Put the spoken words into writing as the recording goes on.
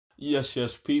Yes,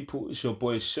 people, it's your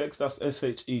boy Sheggz, that's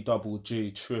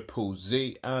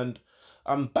ShugaRaySheggzzz, and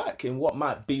I'm back in what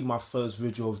might be my first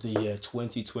video of the year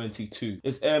 2022.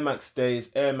 It's Air Max Day, it's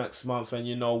Air Max month, and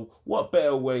you know, what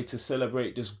better way to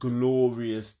celebrate this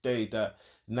glorious day that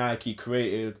Nike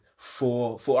created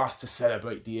for us to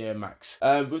celebrate the Air Max.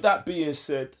 And with that being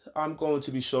said, I'm going to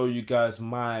be showing you guys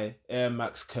my Air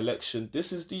Max collection.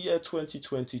 This is the year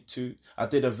 2022. I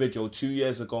did a video 2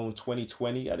 years ago in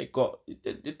 2020 and it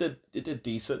did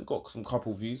decent, got some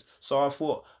couple views. So I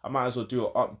thought I might as well do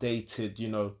an updated, you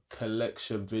know,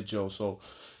 collection video. So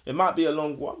it might be a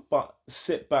long one, but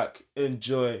sit back,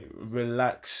 enjoy,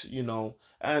 relax, you know,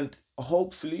 and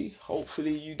hopefully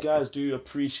you guys do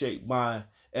appreciate my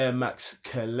Air Max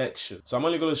collection. So I'm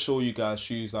only going to show you guys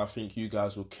shoes that I think you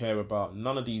guys will care about.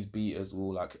 None of these beaters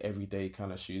will like everyday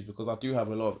kind of shoes, because I do have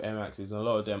a lot of Air Maxes and a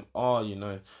lot of them are, you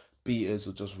know, beaters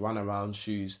or just run around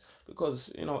shoes,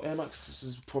 because you know Air Max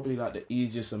is probably like the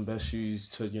easiest and best shoes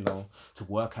to, you know, to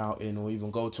work out in or even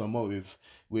go to a motive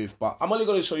with. But I'm only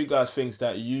going to show you guys things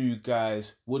that you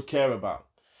guys would care about.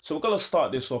 So we're going to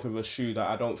start this off with a shoe that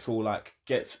I don't feel like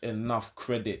gets enough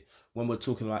credit when we're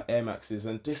talking about Air Maxes,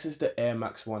 and this is the Air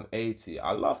Max 180.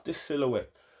 I love this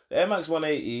silhouette. The Air Max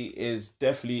 180 is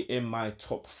definitely in my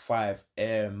top 5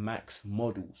 Air Max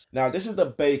models. Now, this is the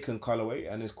Bacon colorway,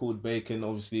 and it's called Bacon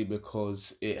obviously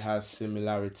because it has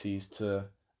similarities to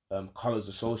colors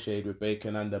associated with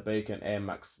Bacon and the Bacon Air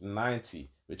Max 90,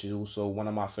 which is also one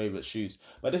of my favorite shoes.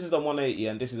 But this is the 180,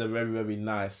 and this is a very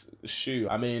nice shoe.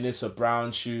 I mean, it's a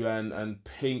brown shoe and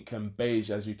pink and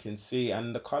beige, as you can see,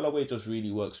 and the colorway just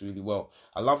really works really well.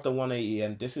 I love the 180,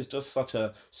 and this is just such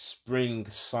a spring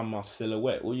summer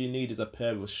silhouette. All you need is a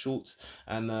pair of shorts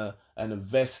and a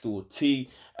vest or tee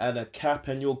and a cap,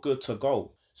 and you're good to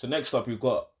go. So next up, you've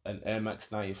got an Air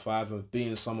Max 95, and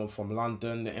being someone from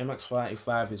London, the Air Max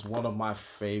 95 is one of my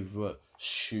favorite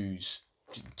shoes.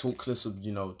 Talk less of,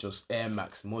 you know, just Air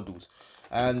Max models.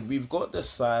 And we've got the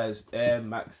size Air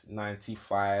Max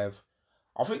 95.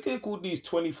 I think they called these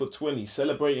 20 for 20,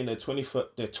 celebrating the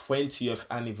 20th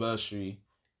anniversary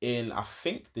in, I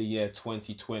think, the year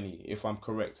 2020, if I'm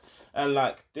correct. And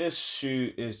like, this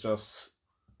shoe is just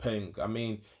pink. I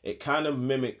mean, it kind of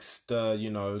mimics the,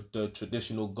 you know, the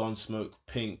traditional Gunsmoke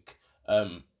pink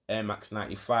Air Max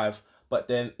 95, but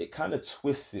then it kind of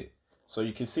twists it. So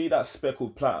you can see that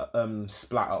speckled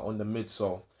splatter on the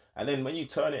midsole. And then when you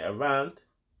turn it around,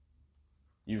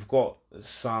 you've got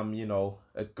some, you know,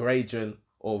 a gradient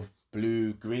of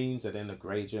blue, greens, and then a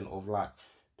gradient of like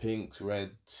pink,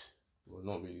 red, well,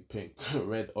 not really pink,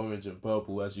 red, orange, and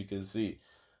purple, as you can see.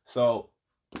 So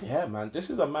yeah, man, this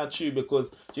is a mad shoe because,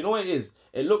 do you know what it is?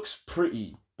 It looks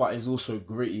pretty, but it's also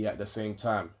gritty at the same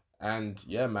time. And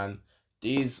yeah, man,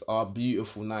 these are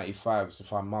beautiful 95s,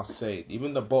 if I must say.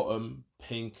 Even the bottom,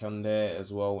 pink on there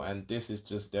as well. And this is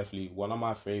just definitely one of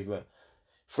my favorite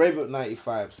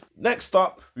 95s. Next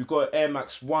up, we've got Air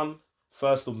Max 1,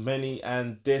 first of many.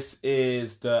 And this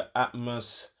is the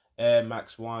Atmos Air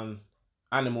Max 1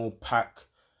 Animal Pack.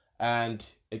 And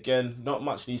again, not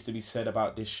much needs to be said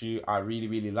about this shoe. I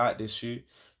really like this shoe.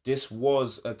 This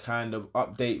was a kind of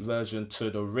update version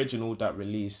to the original that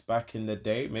released back in the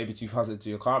day, maybe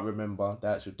 2002, I can't remember the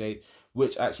actual date,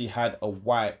 which actually had a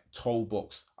white toe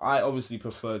box. I obviously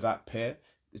prefer that pair.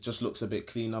 It just looks a bit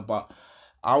cleaner, but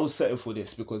I was settled for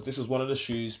this because this was one of the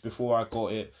shoes before I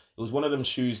got it. It was one of them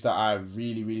shoes that I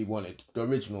really wanted. The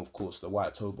original, of course, the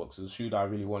white toe box, is a shoe that I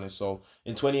really wanted. So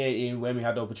in 2018, when we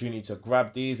had the opportunity to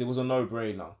grab these, it was a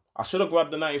no-brainer. I should have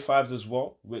grabbed the 95s as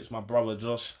well, which my brother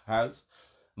Josh has.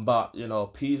 But, you know,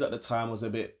 P's at the time was a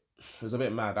bit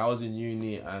mad. I was in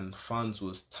uni and funds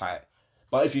was tight.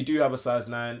 But if you do have a size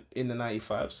 9 in the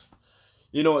 95s,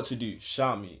 you know what to do.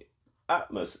 Shout me.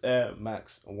 Atmos Air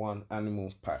Max 1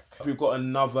 Animal Pack. We've got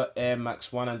another Air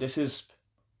Max 1, and this is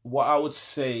what I would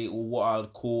say, or what I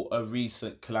would call, a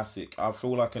recent classic. I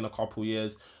feel like in a couple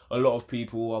years, a lot of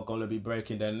people are going to be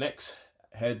breaking their necks,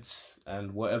 heads,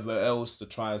 and whatever else to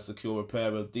try and secure a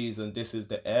pair of these, and this is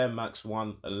the Air Max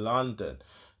 1 London.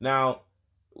 Now,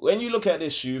 when you look at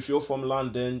this shoe, if you're from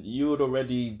London, you would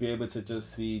already be able to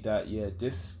just see that, yeah,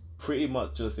 this pretty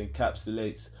much just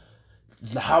encapsulates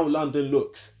how London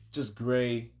looks. Just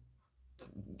grey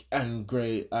and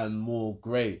more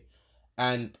grey.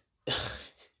 And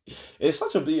it's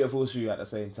such a beautiful shoe at the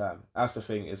same time. That's the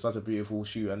thing. It's such a beautiful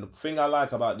shoe. And the thing I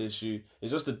like about this shoe is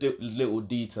just the little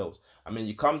details. I mean,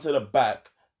 you come to the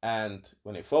back, and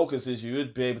when it focuses, you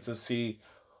would be able to see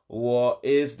what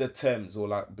is the Thames, or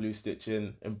like blue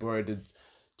stitching embroidered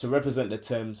to represent the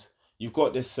Thames. You've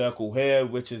got this circle here,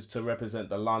 which is to represent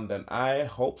the London Eye.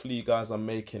 Hopefully you guys are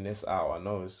making this out. I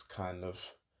know it's kind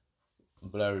of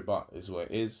blurry, but is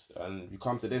what it is. And you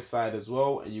come to this side as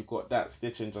well, and you've got that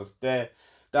stitching just there.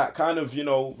 That kind of, you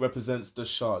know, represents the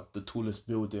Shard, the tallest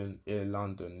building in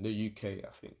London, the UK,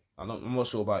 I think. I'm not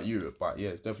sure about Europe, but yeah,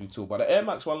 it's definitely tall. But the Air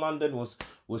Max 1 London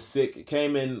was sick. It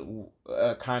came in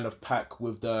a kind of pack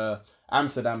with the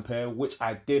Amsterdam pair, which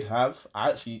I did have.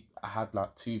 I had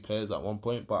like 2 pairs at one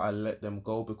point, but I let them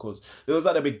go because it was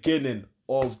at the beginning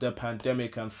of the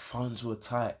pandemic and funds were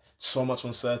tight. So much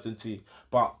uncertainty.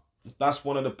 But that's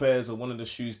one of the pairs or one of the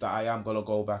shoes that I am gonna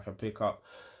go back and pick up.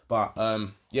 But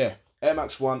yeah, Air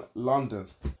Max 1 London.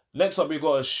 Next up, we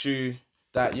got a shoe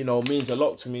that, you know, means a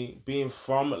lot to me, being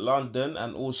from London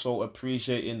and also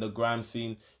appreciating the grime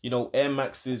scene. You know, Air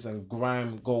Maxes and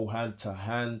grime go hand to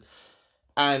hand.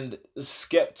 And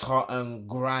Skepta and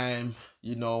grime,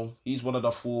 you know, he's one of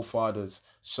the forefathers.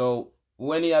 So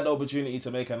when he had the opportunity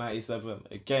to make a 97,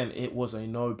 again, it was a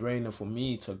no-brainer for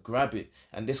me to grab it.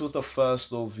 And this was the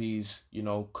first of his, you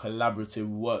know, collaborative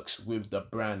works with the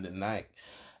brand and Nike.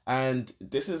 And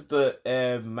this is the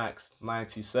Air Max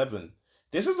 97.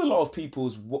 This is a lot of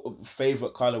people's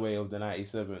favorite colorway of the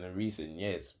 97 in recent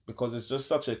years because it's just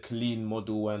such a clean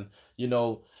model, and you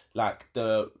know, like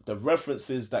the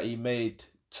references that he made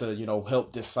to, you know,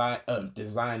 help design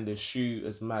the shoe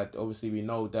is mad. Obviously, we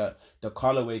know that the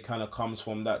colorway kind of comes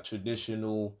from that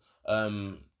traditional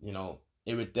you know,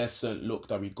 iridescent look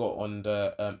that we got on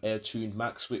the Air Tuned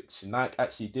Max, which Nike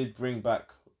actually did bring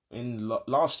back in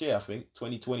last year, I think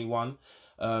 2021.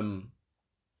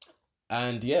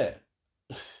 And yeah,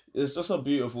 it's just a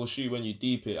beautiful shoe when you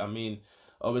deep it. I mean,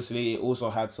 obviously it also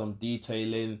had some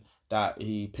detailing that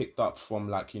he picked up from,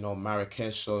 like, you know,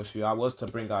 Marrakesh. So if I was to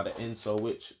bring out the insole,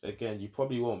 which again you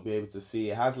probably won't be able to see,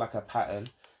 it has like a pattern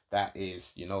that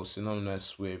is, you know,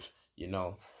 synonymous with, you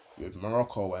know, with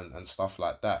Morocco and stuff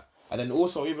like that. And then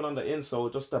also even on the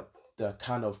insole, just the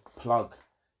kind of plug,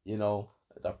 you know,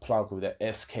 the plug with the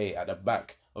SK at the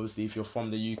back. Obviously, if you're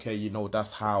from the UK, you know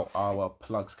that's how our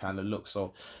plugs kind of look.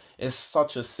 So it's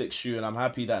such a sick shoe, and I'm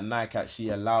happy that Nike actually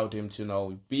allowed him to, you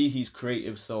know, be his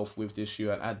creative self with this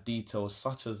shoe and add details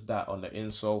such as that on the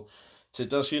insole to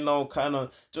just, you know, kind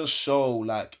of just show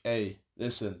like, hey,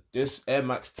 listen, this Air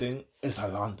Max thing is a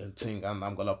London thing and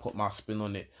I'm gonna put my spin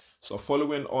on it. So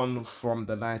following on from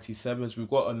the 97s, we've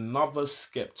got another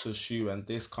Skepta shoe, and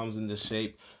this comes in the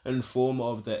shape and form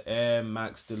of the Air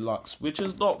Max Deluxe, which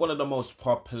is not one of the most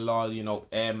popular, you know,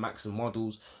 Air Max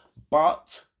models,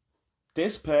 but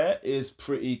this pair is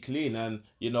pretty clean, and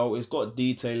you know, it's got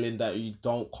detailing that you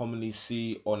don't commonly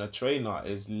see on a trainer.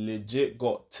 It's legit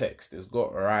got text, it's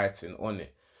got writing on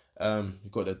it.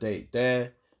 You got the date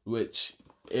there, which,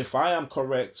 if I am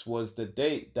correct, was the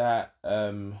date that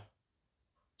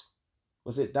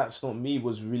was it That's Not Me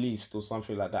was released or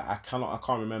something like that. I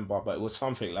can't remember, but it was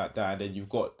something like that. And then you've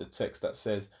got the text that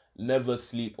says never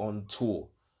sleep on tour.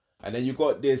 And then you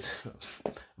got this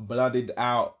blooded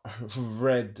out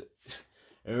red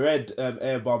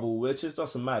air bubble, which is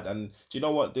just mad. And do you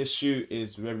know what? This shoe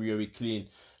is very, very clean.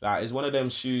 Like, it's one of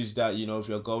them shoes that, you know, if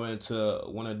you're going to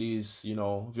one of these, you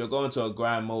know, if you're going to a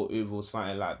grand motive or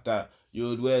something like that, you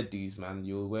would wear these, man.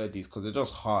 You would wear these because they're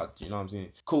just hard. You know what I'm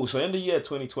saying? Cool. So in the year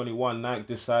 2021, Nike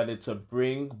decided to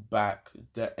bring back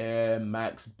the Air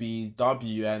Max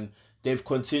BW, and they've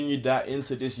continued that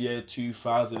into this year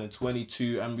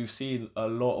 2022, and we've seen a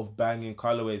lot of banging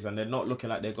colorways, and they're not looking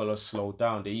like they're gonna slow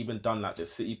down. They even done like the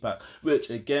City Pack, which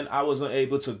again I wasn't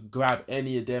able to grab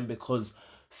any of them because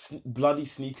bloody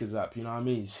sneakers app, you know what I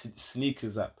mean?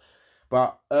 Sneakers app.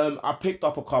 But I picked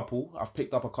up a couple. I've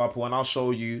picked up a couple, and I'll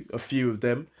show you a few of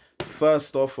them.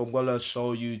 First off, I'm gonna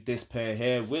show you this pair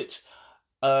here, which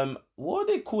what are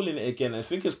they calling it again? I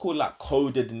think it's called like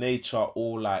Coded Nature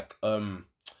or like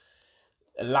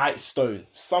Lightstone,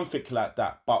 something like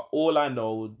that. But all I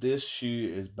know, this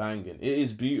shoe is banging. It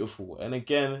is beautiful. And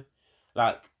again,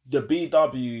 like the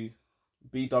BW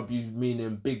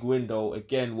meaning big window,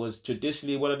 again, was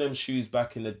traditionally one of them shoes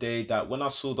back in the day that when I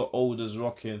saw the olders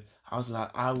rocking, I was like,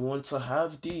 I want to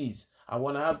have these. I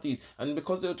want to have these. And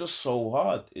because they're just so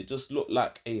hard, it just looked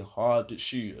like a hard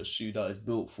shoe, a shoe that is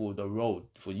built for the road,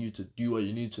 for you to do what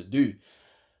you need to do.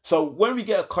 So when we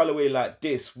get a colorway like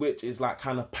this, which is like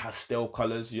kind of pastel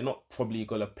colors, you're not probably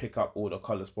going to pick up all the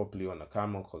colors properly on the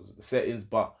camera because of the settings,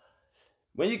 but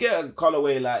when you get a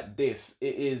colorway like this,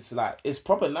 it is like, it's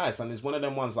proper nice, and it's one of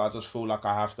them ones that I just feel like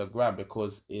I have to grab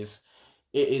because it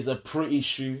is a pretty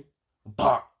shoe,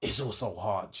 but it's also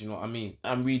hard, you know what I mean?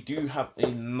 And we do have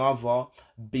another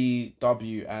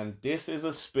BW, and this is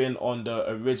a spin on the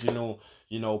original,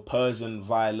 you know, Persian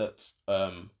Violet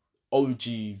OG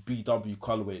BW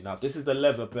colorway. Now this is the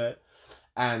leather pair,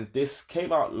 and this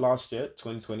came out last year,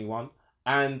 2021,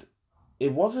 and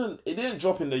it didn't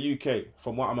drop in the UK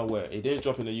from what I'm aware. It didn't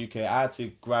drop in the UK. I had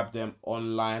to grab them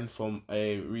online from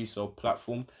a resale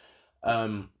platform.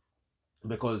 Um,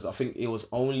 because I think it was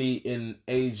only in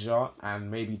Asia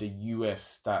and maybe the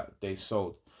US that they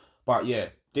sold. But yeah,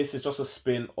 this is just a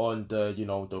spin on the, you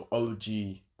know, the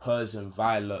OG Persian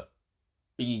Violet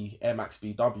B Air Max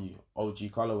BW OG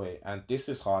colorway, and this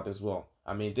is hard as well.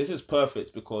 I mean, this is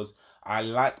perfect because I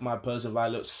like my Persian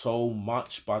Violet so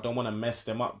much, but I don't want to mess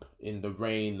them up in the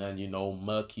rain and, you know,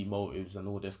 murky motives and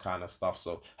all this kind of stuff.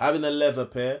 So having a leather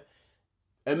pair,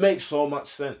 it makes so much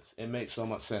sense. It makes so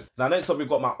much sense. Now, next up, we've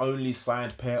got my only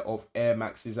signed pair of Air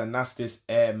Maxes, and that's this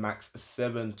Air Max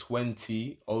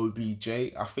 720 OBJ.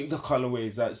 I think the colorway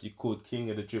is actually called King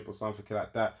of the Drip or something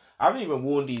like that. I haven't even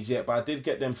worn these yet, but I did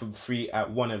get them from free at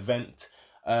one event.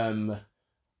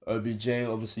 OBJ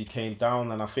obviously came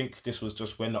down, and I think this was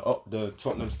just when the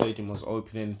Tottenham Stadium was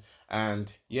opening,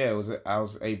 and yeah, I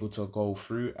was able to go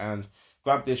through and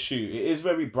grab this shoe. It is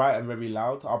very bright and very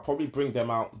loud. I'll probably bring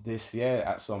them out this year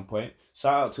at some point.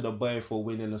 Shout out to the boy for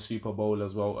winning the Super Bowl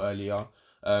as well earlier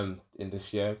in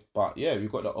this year. But yeah,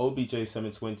 we've got the OBJ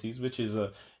 720s, which is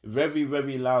a very,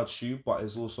 very loud shoe, but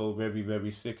it's also very,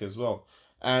 very sick as well.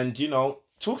 And, you know,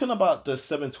 talking about the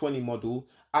 720 model,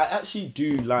 I actually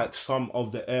do like some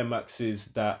of the Air Maxes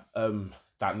that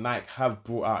that Nike have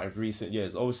brought out in recent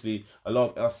years. Obviously, a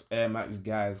lot of us Air Max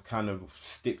guys kind of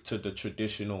stick to the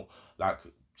traditional, like,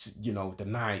 you know, the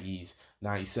 90s,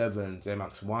 97s, Air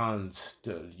Max 1s,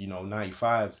 the, you know,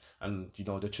 95s, and, you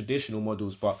know, the traditional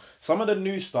models. But some of the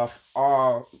new stuff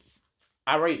are,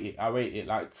 I rate it,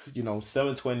 like, you know,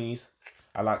 720s.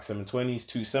 I like 720s,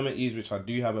 270s, which I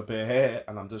do have a pair here,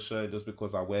 and I'm just showing just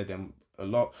because I wear them a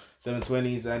lot.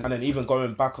 720s, and then even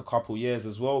going back a couple years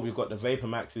as well, we've got the Vapor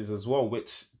Maxes as well,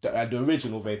 which the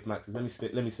original Vapor Maxes.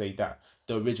 Let me say that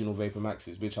the original Vapor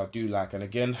Maxes, which I do like. And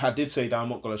again, I did say that I'm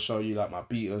not gonna show you like my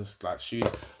beaters, like shoes,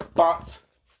 but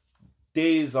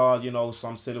these are, you know,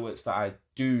 some silhouettes that I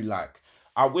do like.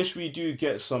 I wish we do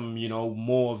get some, you know,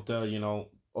 more of the, you know,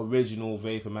 original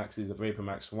Vapor Maxes, the Vapor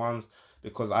Max 1s,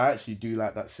 because I actually do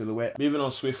like that silhouette. Moving on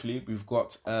swiftly, we've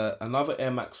got another Air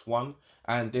Max 1,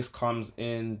 and this comes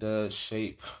in the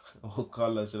shape, or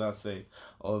color should I say,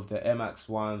 of the Air Max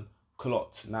 1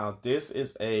 Clot. Now, this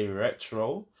is a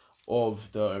retro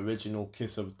of the original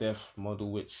Kiss of Death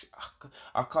model, which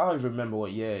I can't even remember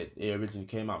what year it originally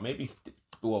came out. Maybe,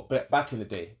 well, back in the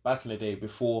day,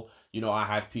 before, you know, I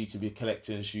had P to be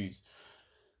collecting shoes.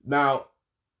 Now,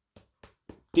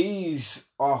 these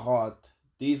are hard.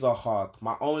 These are hard.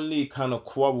 My only kind of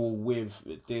quarrel with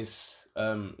this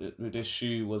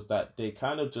shoe was that they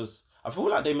kind of just, I feel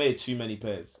like they made too many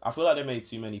pairs.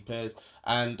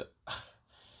 And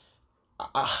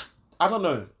I don't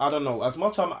know. As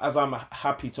much as I'm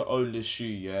happy to own this shoe,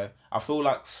 yeah, I feel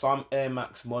like some Air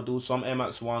Max models, some Air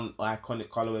Max 1 iconic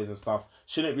colorways and stuff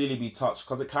shouldn't really be touched,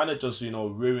 because it kind of just, you know,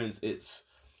 ruins its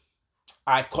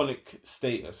iconic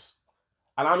status.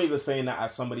 And I'm even saying that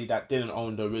as somebody that didn't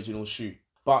own the original shoe.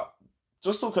 But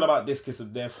just talking about this Kiss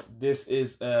of Death, this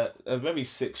is a very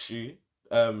sick shoe.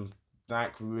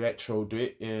 Nike retroed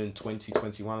it in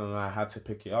 2021, and I had to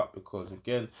pick it up because,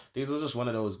 again, these are just one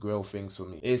of those grill things for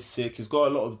me. It's sick. It's got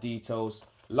a lot of details.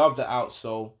 Love the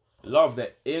outsole. Love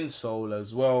the insole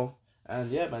as well.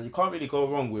 And yeah, man, you can't really go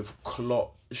wrong with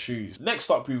Clot shoes. Next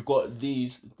up, we've got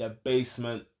these, the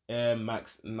Basement Air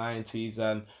Max 90s.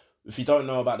 And if you don't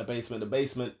know about the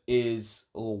Basement is,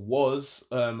 or was,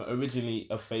 originally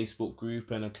a Facebook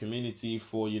group and a community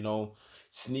for, you know,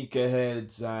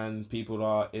 sneakerheads and people that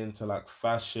are into like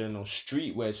fashion or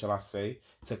streetwear, shall I say,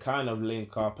 to kind of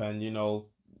link up, and, you know,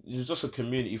 it's just a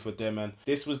community for them. And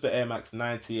this was the Air Max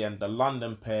 90 and the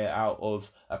London pair out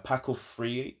of a pack of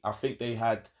 3. I think they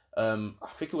had, I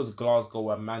think it was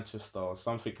Glasgow and Manchester or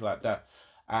something like that.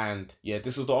 And yeah,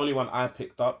 this was the only one I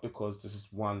picked up because this is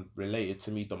one related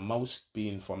to me the most,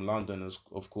 being from London,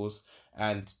 of course.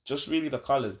 And just really the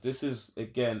colors. This is,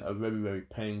 again, a very, very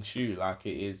paying shoe. Like,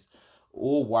 it is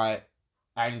all white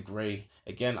and grey.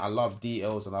 Again, I love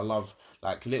details, and I love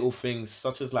like little things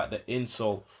such as like the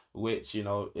insole, which, you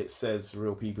know, it says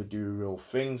real people do real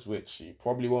things, which you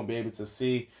probably won't be able to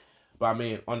see. But I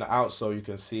mean, on the outsole, you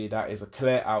can see that is a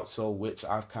clear outsole, which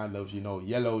I've kind of, you know,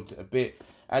 yellowed a bit.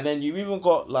 And then you even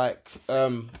got like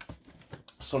some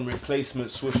replacement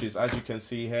swooshes. As you can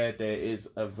see here, there is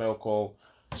a Velcro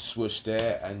swoosh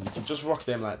there, and you can just rock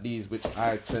them like these, which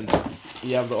I tend to.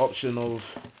 You have the option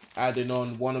of adding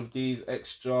on one of these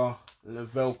extra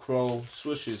Velcro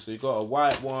swooshes. So you got a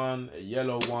white one, a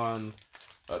yellow one,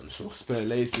 spare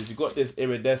laces. You got this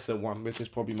iridescent one, which is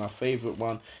probably my favorite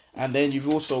one, and then you've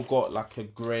also got like a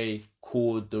grey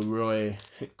corduroy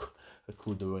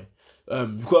corduroy.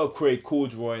 You've got to create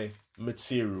corduroy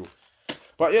material.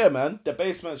 But yeah, man, the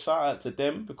basement, shout out to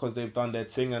them because they've done their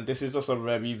thing, and this is just a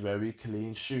very, very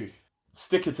clean shoe.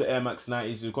 Sticking to Air Max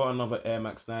 90s, we've got another Air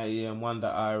Max 90 and one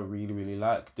that I really, really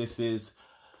like. This is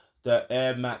the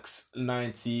Air Max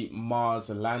 90 Mars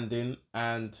Landing,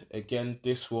 and again,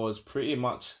 this was pretty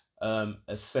much a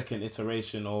second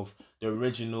iteration of the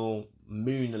original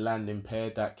moon landing pair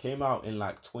that came out in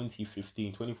like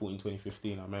 2014,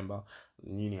 2015, I remember,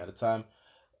 in uni at the time.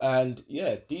 And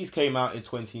yeah, these came out in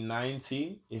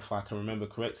 2019, if I can remember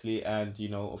correctly, and you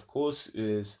know, of course,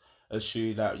 is a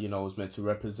shoe that, you know, was meant to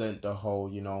represent the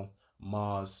whole, you know,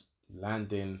 Mars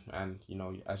landing. And you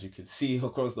know, as you can see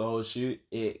across the whole shoe,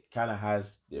 it kind of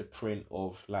has the print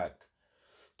of like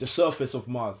the surface of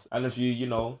Mars. And if you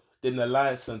know, dim the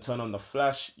lights and turn on the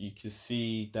flash, you can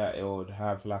see that it would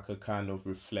have like a kind of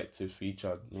reflective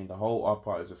feature. I mean, the whole upper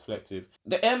part is reflective.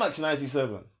 The Air Max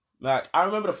 97, like, I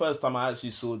remember the first time I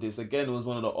actually saw this. Again, it was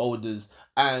one of the oldest,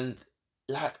 and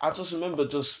like, I just remember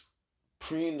just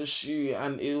preening the shoe,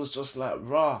 and it was just like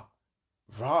raw.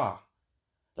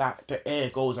 Like, the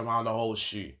air goes around the whole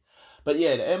shoe. But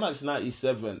yeah, the Air Max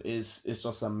 97 is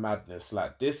just a madness.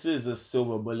 Like, this is a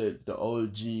silver bullet, the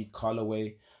OG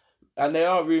colorway. And there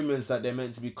are rumors that they're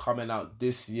meant to be coming out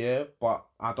this year, but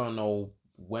I don't know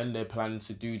when they're planning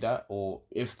to do that, or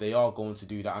if they are going to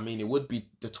do that. I mean, it would be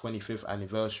the 25th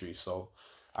anniversary, so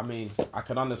I mean, I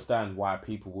can understand why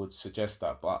people would suggest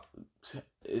that, but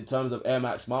in terms of Air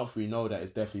Max monthly, know that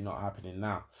it's definitely not happening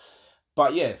now.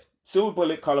 But yeah, silver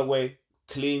bullet colorway,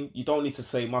 clean. You don't need to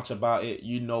say much about it.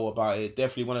 You know about it.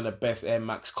 Definitely one of the best Air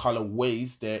Max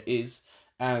colorways there is.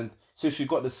 And since you've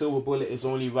got the silver bullet, it's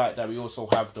only right that we also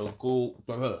have the gold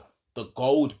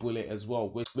bullet as well,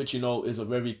 which you know is a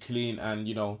very clean and,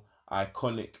 you know,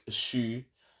 iconic shoe.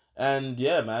 And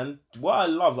yeah, man, what I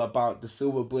love about the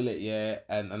silver bullet, yeah,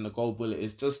 and the gold bullet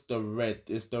is just the red.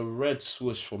 It's the red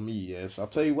swoosh for me, yeah. So I'll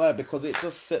tell you why, because it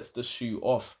just sets the shoe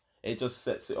off. It just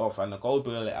sets it off. And the gold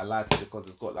bullet, I like it because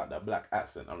it's got like that black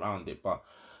accent around it. But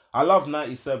I love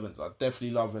 97s. I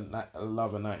definitely love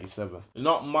a 97.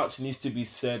 Not much needs to be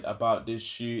said about this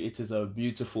shoe. It is a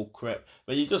beautiful crepe.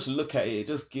 When you just look at it, it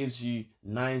just gives you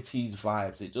 90s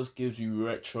vibes. It just gives you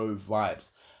retro vibes.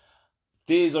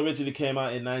 These originally came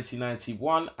out in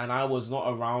 1991, and I was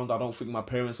not around. I don't think my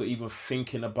parents were even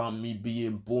thinking about me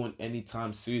being born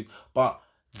anytime soon. But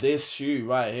this shoe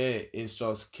right here is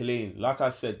just clean. Like I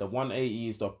said, the 180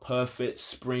 is the perfect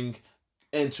spring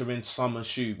entering summer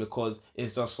shoe because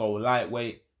it's just so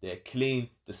lightweight. They're clean.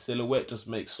 The silhouette just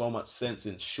makes so much sense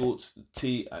in shorts, the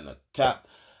tee, and a cap.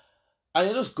 And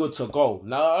it's just good to go.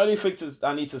 Now, the only thing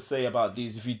I need to say about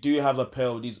these, if you do have a pair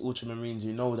of these ultramarines,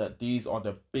 you know that these are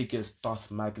the biggest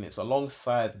dust magnets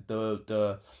alongside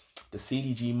the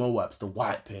CDG Moabs, the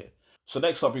white pair. So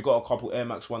next up, we got a couple Air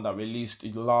Max 1 that released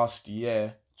last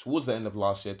year, towards the end of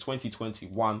last year,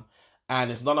 2021. And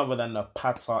it's none other than the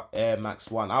Pata Air Max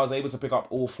 1. I was able to pick up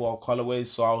all 4 colorways,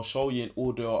 so I'll show you an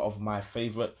order of my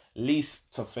favorite,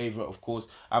 least to favorite, of course.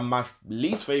 And my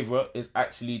least favorite is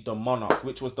actually the Monarch,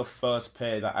 which was the first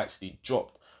pair that actually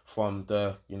dropped from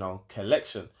the, you know,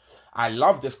 collection. I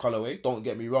love this colorway, don't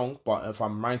get me wrong, but if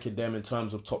I'm ranking them in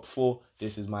terms of top 4,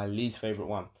 this is my least favorite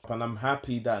one. And I'm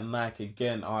happy that Nike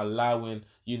again are allowing,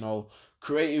 you know,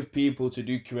 creative people to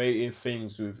do creative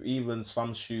things with even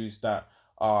some shoes that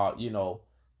are, you know,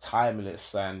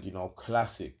 timeless and, you know,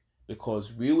 classic,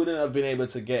 because we wouldn't have been able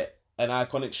to get an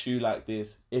iconic shoe like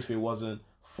this if it wasn't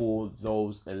for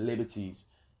those liberties.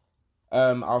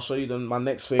 I'll show you my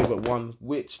next favorite one,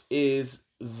 which is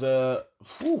the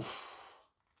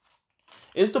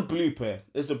it's the blue pair.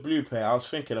 It's the blue pair. I was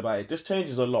thinking about it. This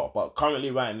changes a lot, but currently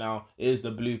right now it is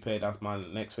the blue pair. That's my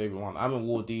next favorite one. I haven't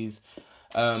worn these,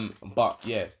 but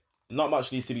yeah, not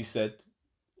much needs to be said.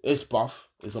 It's buff.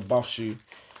 It's a buff shoe.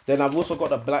 Then I've also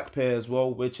got the black pair as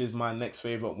well, which is my next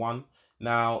favorite one.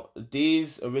 Now,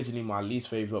 these originally my least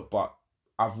favorite, but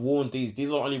I've worn these. These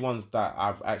are the only ones that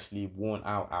I've actually worn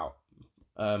out.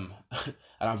 And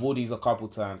I've worn these a couple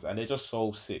times, and they're just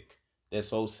so sick. They're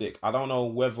so sick. I don't know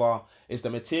whether it's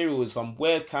the material, is some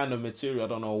weird kind of material. I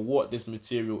don't know what this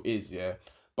material is, yeah.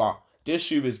 But this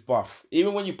shoe is buff.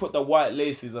 Even when you put the white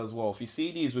laces as well. If you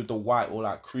see these with the white or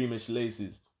like creamish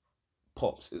laces,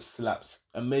 pops, it slaps.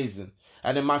 Amazing.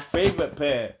 And then my favorite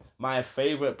pair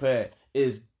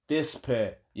is this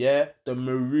pair, yeah, the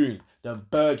maroon, the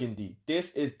burgundy.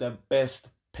 This is the best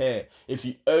pair. If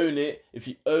you own it, if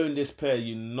you own this pair,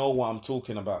 you know what I'm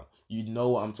talking about. You know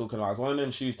what I'm talking about. It's one of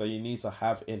them shoes that you need to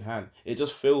have in hand. It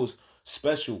just feels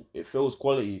special. It feels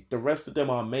quality. The rest of them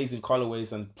are amazing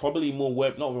colorways and probably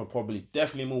more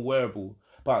definitely more wearable.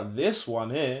 But this one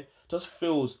here just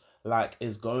feels like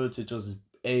it's going to just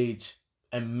age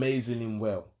amazingly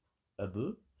well.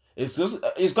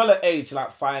 It's gonna age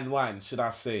like fine wine, should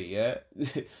I say, yeah?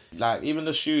 Like even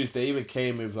the shoes, they even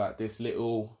came with like this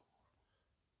little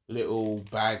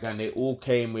bag, and they all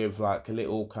came with like a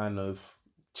little kind of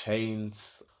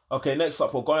chains. Okay, next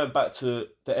up, we're going back to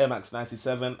the Air Max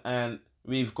 97, and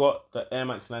we've got the Air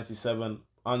Max 97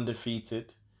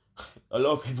 undefeated. A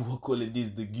lot of people will call it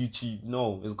these the Gucci.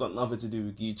 No, it's got nothing to do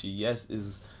with Gucci. Yes,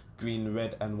 it's green,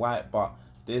 red, and white, but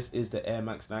this is the Air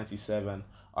Max 97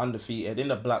 undefeated in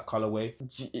the black colorway.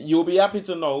 You'll be happy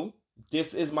to know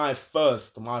this is my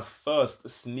first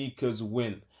sneakers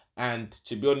win. And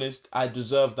to be honest, I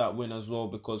deserve that win as well,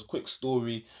 because quick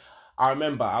story, I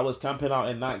remember I was camping out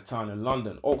in Nighttown in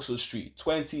London, Oxford Street,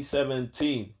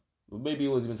 2017. Maybe it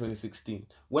was even 2016.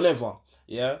 Whenever,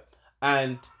 yeah?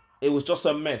 And it was just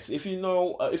a mess. If you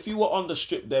know, if you were on the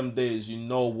strip them days, you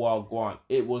know what going.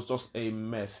 It was just a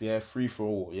mess, yeah? Free for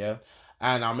all, yeah?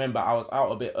 And I remember I was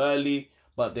out a bit early,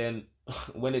 but then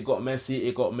when it got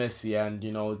messy, and,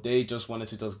 you know, they just wanted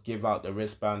to just give out the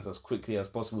wristbands as quickly as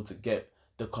possible to get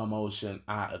the commotion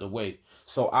out of the way.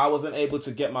 So I wasn't able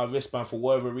to get my wristband for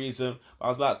whatever reason. I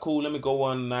was like, cool, let me go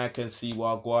on Nike and see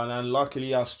what I go on. And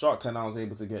luckily I struck and I was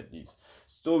able to get these.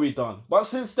 Story done. But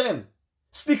since then,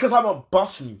 sneakers haven't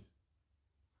bust me.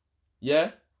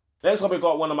 Yeah? Next up, we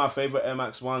got one of my favorite Air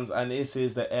Max 1s, and this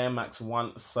is the Air Max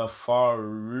 1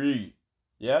 Safari.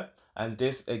 Yeah? And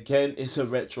this, again, is a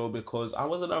retro because I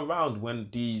wasn't around when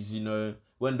these, you know,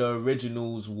 when the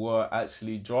originals were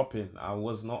actually dropping. I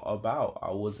was not about.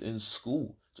 I was in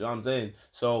school. Do you know what I'm saying?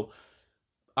 So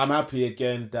I'm happy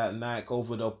again that Nike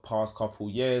over the past couple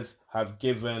years have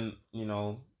given, you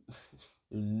know,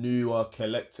 newer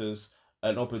collectors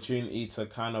an opportunity to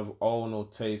kind of own or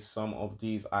taste some of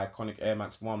these iconic Air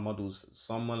Max 1 models.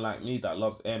 Someone like me that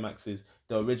loves Air Maxes,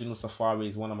 the original Safari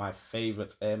is one of my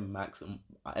favorite Air Max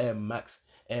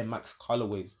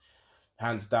colorways,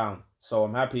 hands down. So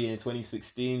I'm happy in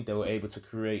 2016 they were able to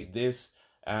create this,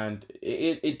 and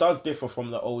it does differ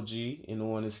from the OG, in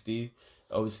all honesty.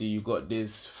 Obviously, you got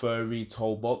this furry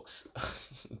toe box,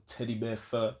 teddy bear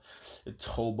fur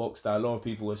toe box that a lot of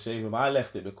people were shaving. But I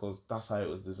left it because that's how it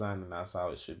was designed and that's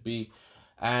how it should be.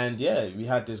 And yeah, we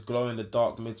had this glow in the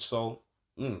dark midsole,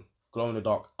 glow in the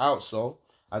dark outsole.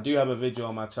 I do have a video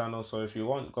on my channel, so if you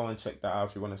want, go and check that out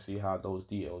if you want to see how those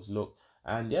details look.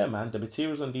 And yeah, man, the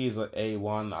materials on these are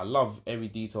A1. I love every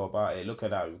detail about it. Look at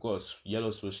that. We've got a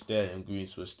yellow swoosh there and green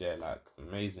swoosh there. Like,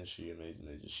 amazing shoe, amazing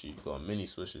shoe. You've got mini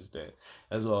swooshes there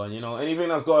as well. And, you know, anything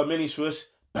that's got a mini swoosh,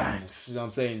 bangs. You know what I'm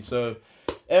saying? So,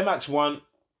 Air Max 1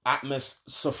 Atmos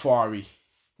Safari.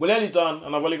 We're nearly done,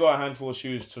 and I've only got a handful of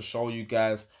shoes to show you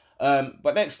guys.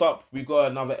 But next up, we've got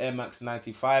another Air Max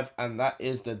 95, and that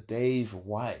is the Dave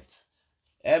White.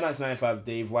 Air Max 95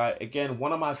 Dave White, again,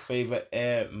 one of my favorite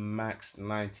Air Max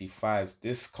 95s.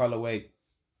 This colorway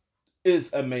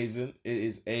is amazing. It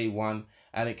is A1,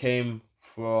 and it came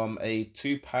from a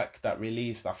 2-pack that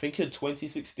released, I think in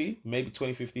 2016, maybe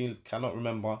 2015, cannot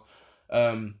remember.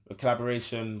 A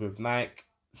collaboration with Nike,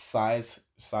 Size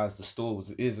the store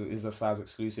is a Size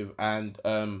exclusive, and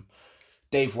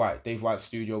Dave White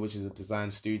Studio, which is a design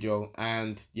studio.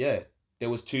 And yeah, there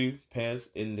was 2 pairs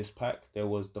in this pack. There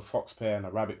was the fox pair and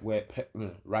a rabbit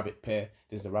pair.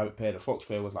 This is the rabbit pair. The fox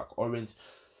pair was like orange.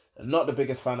 Not the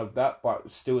biggest fan of that,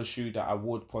 but still a shoe that I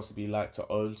would possibly like to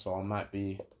own. So I might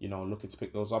be, you know, looking to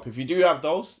pick those up. If you do have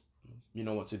those, you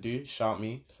know what to do. Shout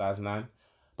me, size 9.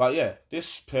 But yeah,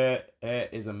 this pair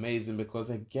is amazing because,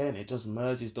 again, it just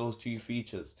merges those 2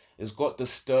 features. It's got the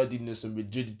sturdiness and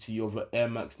rigidity of an Air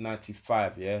Max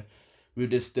 95, yeah?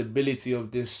 With the stability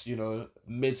of this, you know,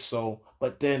 midsole.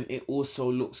 But then it also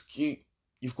looks cute.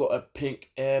 You've got a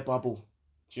pink air bubble.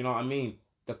 Do you know what I mean?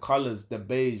 The colors, the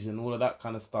beige and all of that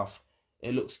kind of stuff.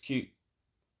 It looks cute.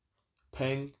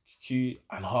 Pink, cute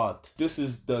and hard. This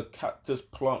is the Cactus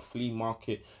Plant Flea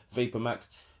Market Vapor Max,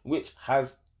 which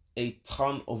has a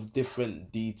ton of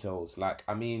different details. Like,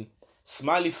 I mean,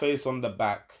 smiley face on the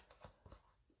back.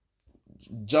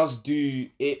 Just do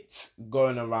it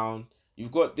going around.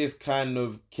 You've got this kind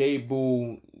of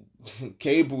cable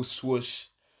swoosh.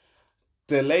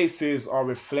 The laces are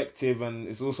reflective, and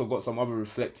it's also got some other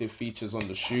reflective features on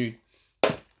the shoe.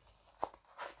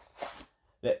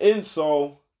 The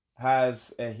insole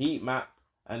has a heat map,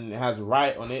 and it has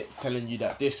right on it telling you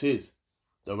that this is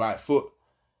the right foot.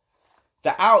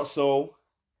 The outsole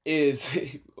is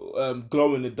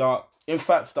glow in the dark. In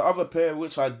fact, the other pair,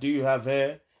 which I do have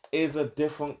here, is a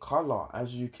different color,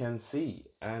 as you can see.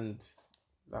 And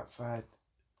that side.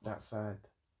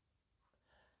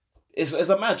 it's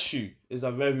a mad shoe. It's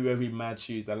a very, very mad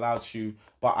shoe. It's a loud shoe,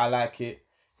 but I like it.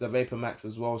 It's a Vapor Max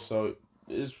as well, so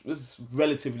it's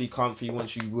relatively comfy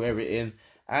once you wear it in.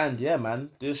 And yeah, man,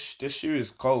 this shoe is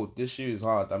cold. This shoe is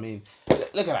hard. I mean,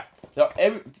 look at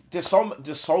that. There's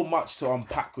so much to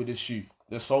unpack with this shoe.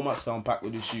 There's so much to unpack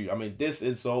with this shoe. I mean, this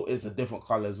insole is a different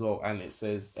color as well, and it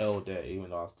says L there, even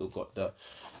though I still got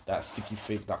that sticky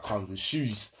thing that comes with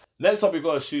shoes. Next up, we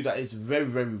got a shoe that is very,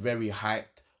 very, very hyped.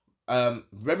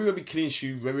 Very, very clean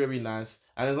shoe, very, very nice.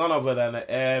 And it's none other than the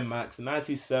Air Max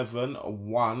 97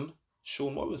 1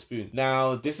 Sean Wotherspoon.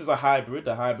 Now, this is a hybrid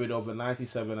of a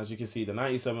 97, as you can see, the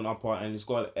 97 upper, and it's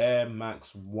got an Air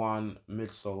Max 1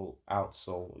 midsole,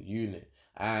 outsole unit.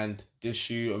 And this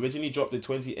shoe originally dropped in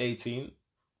 2018,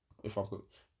 if I could.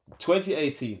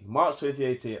 2018, March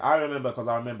 2018. I remember because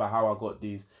I remember how I got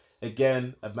these.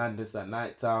 Again, a madness at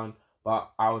Nighttown.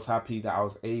 But I was happy that I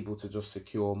was able to just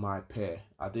secure my pair.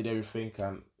 I did everything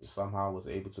and somehow was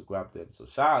able to grab them. So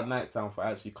shout out Nighttown for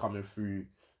actually coming through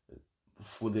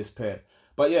for this pair.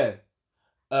 But yeah,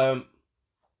 I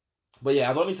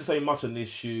don't need to say much on this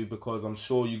shoe because I'm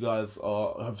sure you guys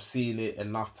have seen it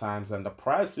enough times. And the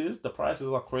prices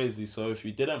are crazy. So if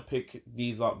you didn't pick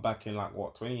these up back in like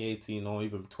what, 2018 or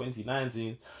even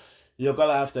 2019, you're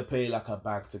gonna have to pay like a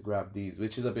bag to grab these,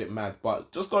 which is a bit mad.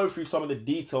 But just going through some of the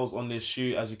details on this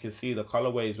shoe, as you can see, the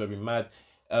colorway is very mad.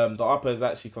 The upper is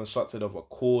actually constructed of a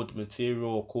cord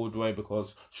material or corduroy,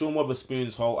 because Sean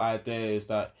Wotherspoon's whole idea is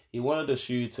that he wanted the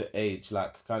shoe to age,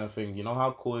 like kind of thing. You know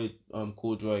how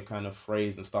corduroy kind of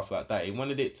phrase and stuff like that. He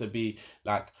wanted it to be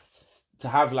like, to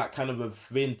have like kind of a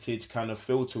vintage kind of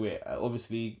feel to it.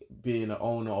 Obviously, being an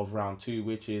owner of Round 2,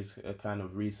 which is a kind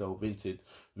of resale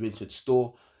vintage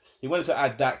store, he wanted to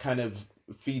add that kind of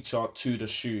feature to the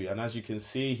shoe, and as you can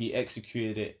see, he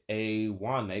executed it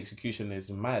A1. The execution is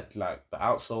mad. Like the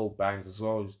outsole bangs as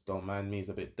well. Don't mind me, it's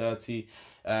a bit dirty.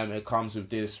 It comes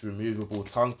with this removable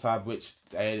tongue tab, which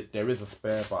there is a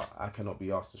spare, but I cannot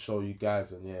be asked to show you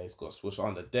guys. And yeah, it's got a swoosh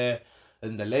under there.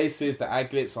 And the laces, the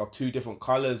aglets are two different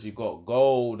colors. You got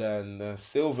gold and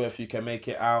silver, if you can make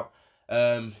it out.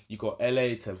 You got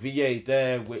LA to VA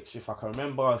there, which if I can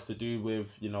remember is to do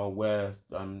with, you know, where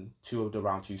two of the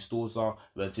Round 2 stores are,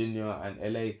 Virginia and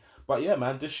LA. But yeah,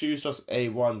 man, this shoe is just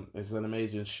A1. It's an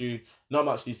amazing shoe. Not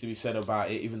much needs to be said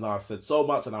about it, even though I've said so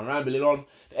much and I'm rambling on.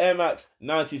 The Air Max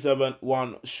 97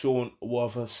 1 Sean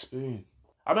Wotherspoon.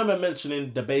 I remember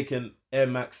mentioning the Bacon Air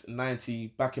Max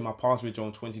 90 back in my past video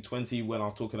in 2020 when I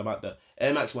was talking about the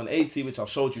Air Max 180, which I've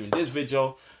showed you in this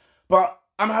video. But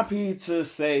I'm happy to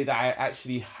say that I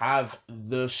actually have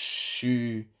the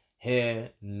shoe here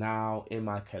now in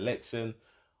my collection.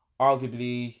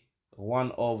 Arguably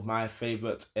one of my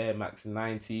favorite Air Max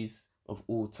 90s of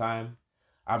all time.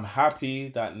 I'm happy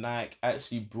that Nike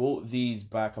actually brought these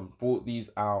back and brought these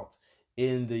out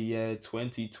in the year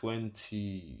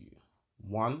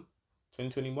 2021.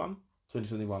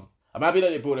 I'm happy that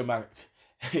they brought them back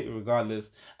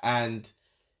regardless. And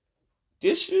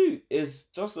this shoe is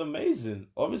just amazing.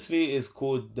 Obviously, it's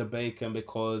called the Bacon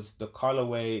because the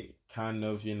colorway kind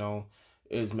of, you know,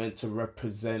 is meant to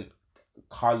represent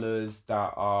colors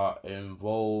that are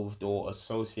involved or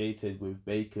associated with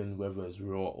bacon, whether it's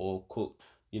raw or cooked.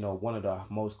 You know, one of the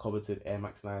most coveted Air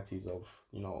Max 90s of,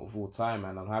 you know, of all time.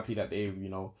 And I'm happy that they, you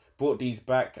know, brought these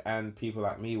back and people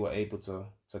like me were able to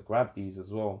grab these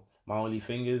as well. My only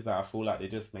thing is that I feel like they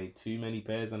just made too many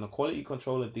pairs and the quality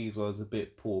control of these was a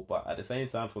bit poor. But at the same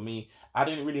time, for me, I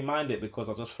didn't really mind it because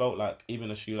I just felt like even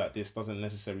a shoe like this doesn't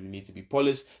necessarily need to be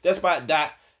polished. Despite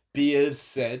that being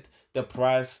said, the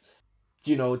price,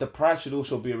 you know, the price should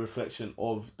also be a reflection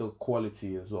of the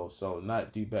quality as well. So Nike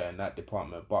do better in that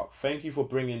department. But thank you for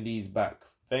bringing these back.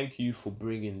 Thank you for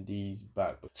bringing these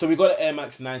back. So we got the Air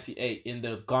Max 98 in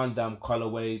the Gundam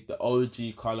colorway, the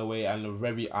OG colorway, and the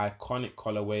very iconic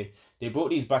colorway. They brought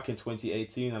these back in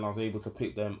 2018 and I was able to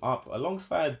pick them up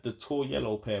alongside the tall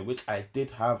yellow pair, which I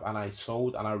did have and I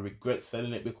sold, and I regret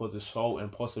selling it because it's so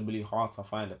impossibly hard to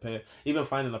find a pair. Even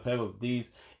finding a pair of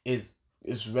these is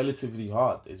relatively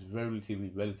hard. It's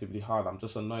relatively hard. I'm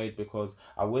just annoyed because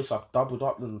I wish I'd doubled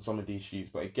up on some of these shoes.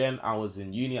 But again, I was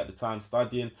in uni at the time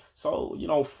studying. So, you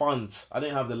know, funds. I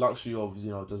didn't have the luxury of,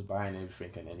 you know, just buying everything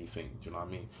and anything. Do you know what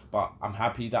I mean? But I'm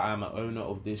happy that I'm an owner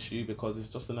of this shoe because it's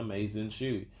just an amazing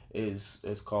shoe. It's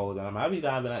cold. And I'm happy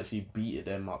that I haven't actually beaten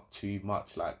them up too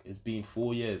much. Like, it's been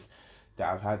 4 years that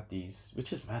I've had these,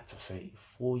 which is mad to say.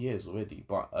 4 years already.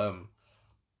 But,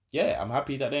 yeah, I'm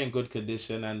happy that they're in good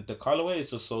condition, and the colorway is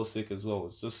just so sick as well.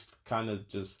 It's just kind of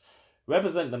just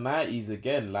represent the 90s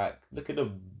again. Like, look at the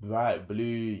bright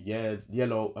blue, yeah,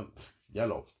 yellow,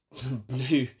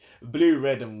 blue, blue,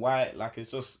 red, and white. Like,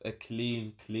 it's just a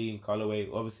clean colorway.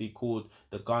 Obviously called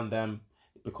the Gundam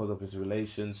because of his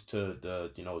relations to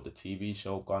the, you know, the TV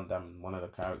show Gundam, one of the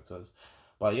characters.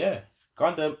 But yeah,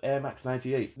 Gundam Air Max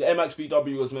 98. The Air Max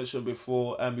BW was mentioned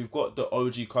before, and we've got the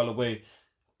OG colorway,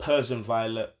 Persian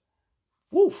Violet.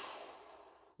 Woof.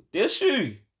 This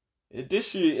shoe.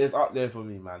 This shoe is up there for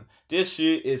me, man. This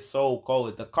shoe is so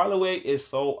cold. The colorway is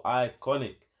so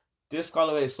iconic. This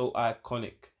colorway is so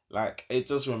iconic. Like, it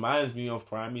just reminds me of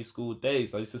primary school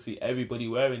days. I used to see everybody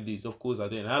wearing these. Of course, I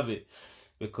didn't have it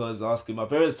because asking my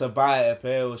parents to buy a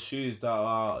pair of shoes that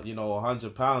are, you know,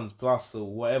 £100 plus or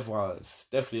whatever, it's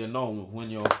definitely a no when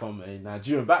you're from a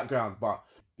Nigerian background. But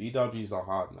BWs are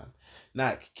hard, man.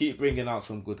 Nike, keep bringing out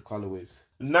some good colorways.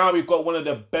 Now we've got one of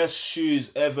the best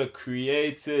shoes ever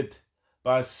created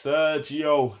by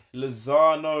Sergio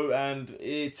Lozano, and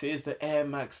it is the Air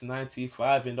Max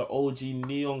 95 in the OG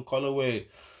neon colorway.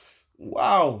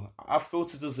 Wow, I feel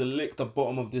to just lick the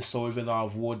bottom of this sole, even though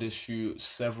I've worn this shoe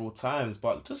several times.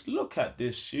 But just look at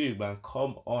this shoe, man.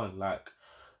 Come on, like,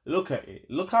 look at it.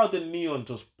 Look how the neon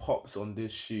just pops on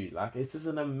this shoe. Like, it is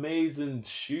an amazing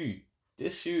shoe.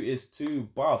 This shoe is too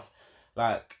buff.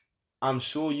 Like, I'm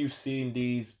sure you've seen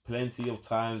these plenty of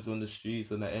times on the streets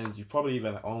and the ends. You probably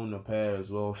even own a pair as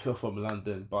well if you're from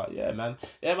London. But yeah, man,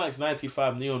 Air Max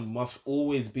 95 Neon must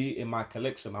always be in my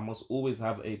collection. I must always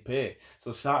have a pair.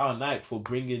 So shout out Nike for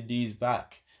bringing these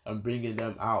back and bringing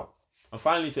them out. And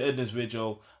finally, to end this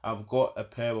video, I've got a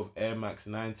pair of Air Max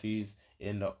 90s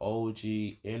in the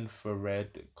OG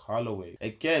infrared colorway.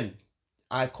 Again,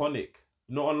 iconic.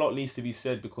 Not a lot needs to be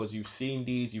said because you've seen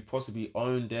these, you possibly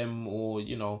own them, or,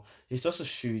 you know, it's just a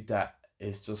shoe that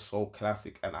is just so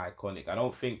classic and iconic. I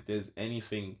don't think there's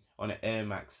anything on an Air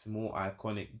Max more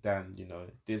iconic than, you know,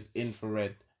 this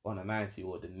infrared on a 90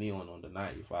 or the neon on the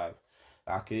 95.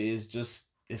 Like, it is just,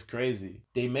 it's crazy.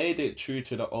 They made it true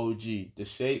to the OG. The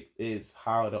shape is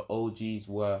how the OGs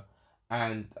were.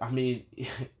 And I mean,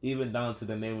 even down to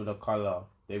the name of the color,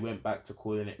 they went back to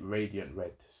calling it radiant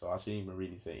red. So I shouldn't even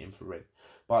really say infrared.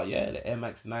 But yeah, the Air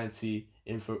Max 90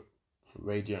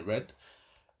 radiant red.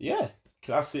 Yeah,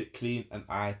 classic, clean, and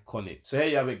iconic. So here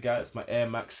you have it, guys. My Air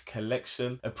Max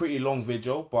collection. A pretty long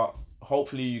video, but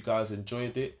hopefully you guys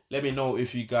enjoyed it. Let me know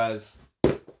if you guys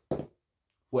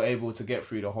were able to get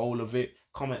through the whole of it.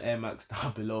 Comment Air Max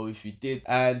down below if you did.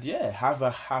 And yeah, have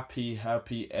a happy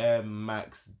Air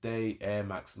Max day, Air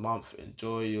Max month.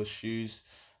 Enjoy your shoes.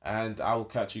 And I will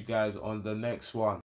catch you guys on the next one.